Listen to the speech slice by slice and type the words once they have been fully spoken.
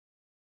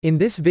In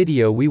this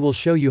video we will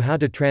show you how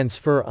to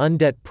transfer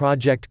Undet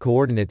project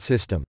coordinate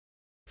system.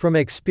 From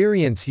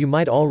experience you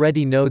might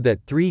already know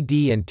that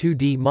 3D and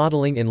 2D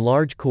modeling in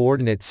large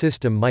coordinate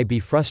system might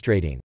be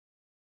frustrating.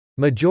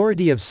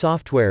 Majority of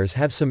softwares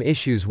have some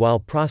issues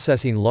while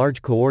processing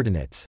large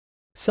coordinates.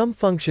 Some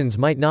functions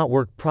might not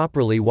work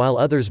properly while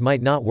others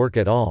might not work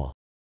at all.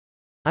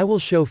 I will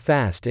show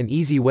fast and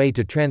easy way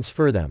to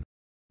transfer them.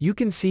 You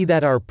can see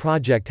that our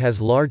project has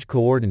large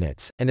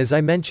coordinates, and as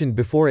I mentioned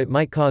before it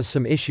might cause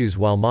some issues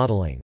while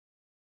modeling.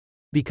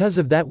 Because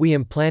of that we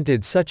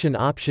implanted such an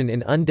option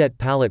in Undet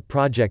Palette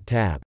Project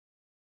tab.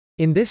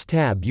 In this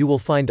tab you will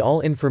find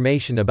all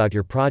information about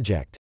your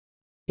project.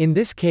 In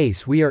this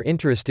case we are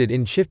interested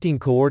in shifting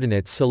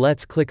coordinates, so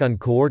let's click on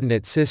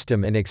Coordinate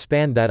System and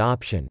expand that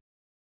option.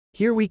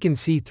 Here we can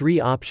see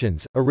three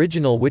options: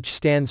 Original, which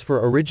stands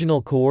for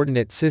original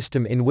coordinate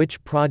system in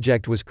which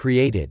project was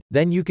created.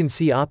 Then you can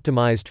see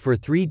Optimized for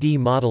 3D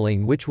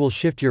modeling, which will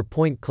shift your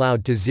point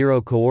cloud to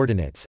 0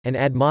 coordinates, and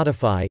Add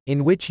Modify,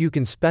 in which you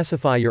can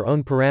specify your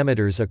own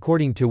parameters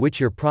according to which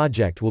your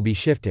project will be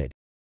shifted.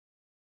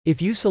 If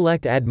you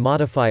select Add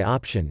Modify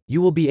option,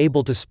 you will be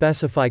able to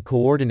specify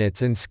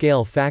coordinates and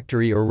scale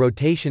factory or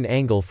rotation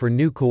angle for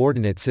new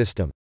coordinate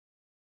system.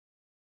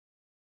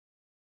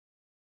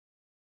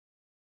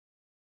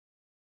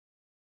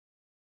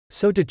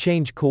 So to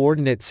change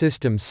coordinate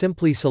system,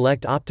 simply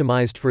select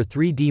Optimized for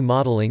 3D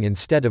modeling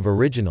instead of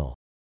Original.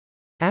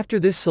 After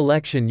this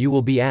selection you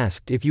will be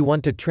asked if you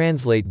want to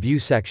translate view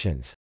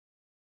sections.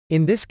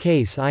 In this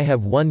case I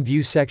have one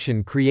view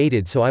section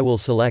created, so I will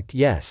select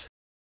Yes.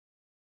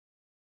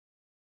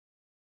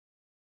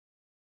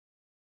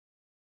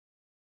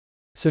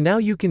 So now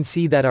you can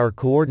see that our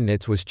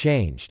coordinates was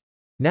changed.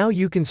 Now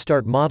you can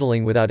start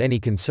modeling without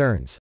any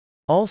concerns.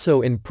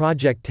 Also in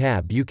Project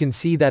tab you can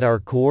see that our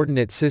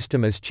coordinate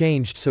system is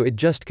changed, so it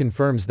just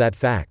confirms that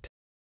fact.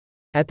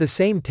 At the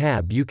same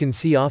tab you can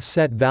see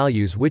Offset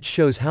values, which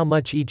shows how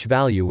much each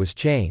value was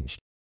changed.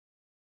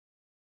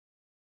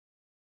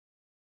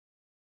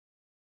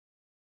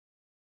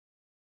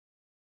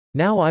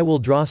 Now I will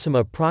draw some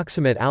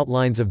approximate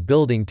outlines of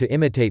building to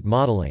imitate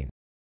modeling.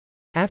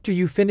 After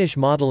you finish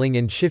modeling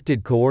in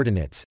shifted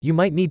coordinates, you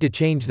might need to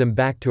change them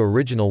back to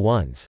original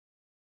ones.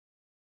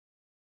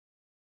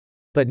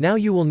 But now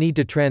you will need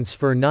to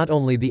transfer not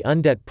only the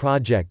Undet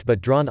project but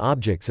drawn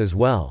objects as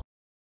well.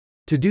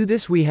 To do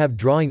this we have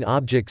Drawing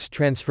Objects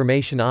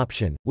Transformation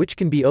option, which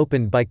can be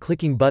opened by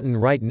clicking button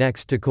right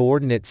next to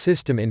Coordinate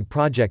System in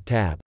Project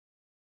tab.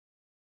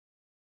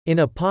 In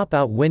a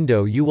pop-out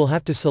window you will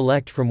have to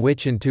select from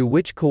which into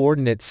which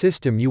coordinate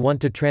system you want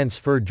to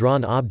transfer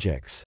drawn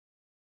objects.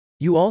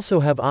 You also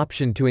have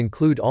option to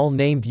include all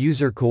named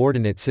user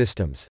coordinate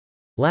systems.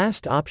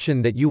 Last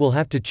option that you will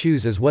have to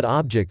choose is what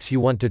objects you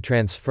want to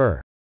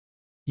transfer.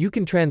 You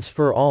can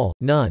transfer all,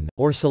 none,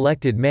 or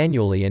selected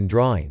manually in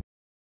drawing.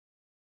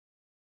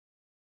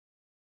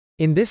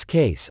 In this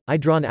case, I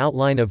draw an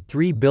outline of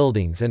 3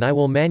 buildings and I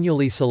will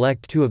manually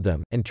select 2 of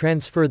them, and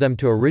transfer them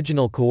to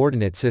original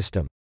coordinate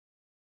system.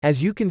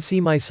 As you can see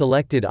my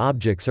selected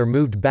objects are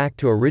moved back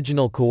to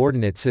original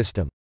coordinate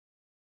system.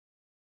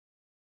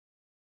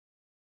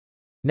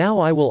 Now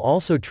I will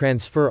also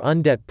transfer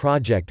Undet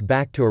project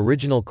back to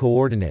original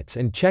coordinates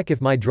and check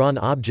if my drawn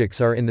objects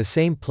are in the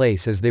same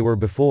place as they were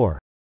before.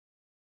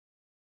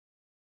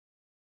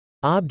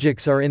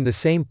 Objects are in the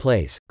same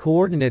place,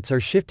 coordinates are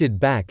shifted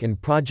back, and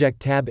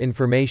Project tab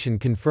information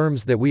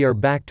confirms that we are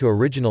back to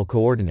original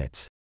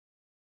coordinates.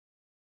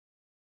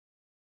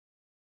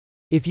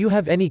 If you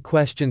have any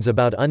questions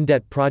about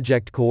Undet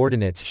project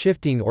coordinates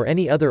shifting or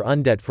any other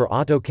Undet for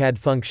AutoCAD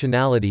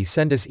functionality,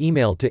 send us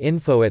email to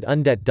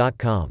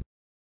info@undet.com.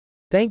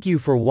 Thank you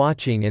for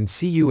watching and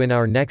see you in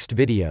our next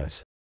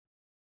videos.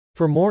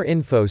 For more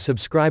info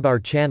subscribe our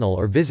channel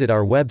or visit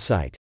our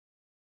website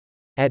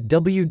at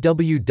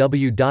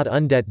www.undet.com.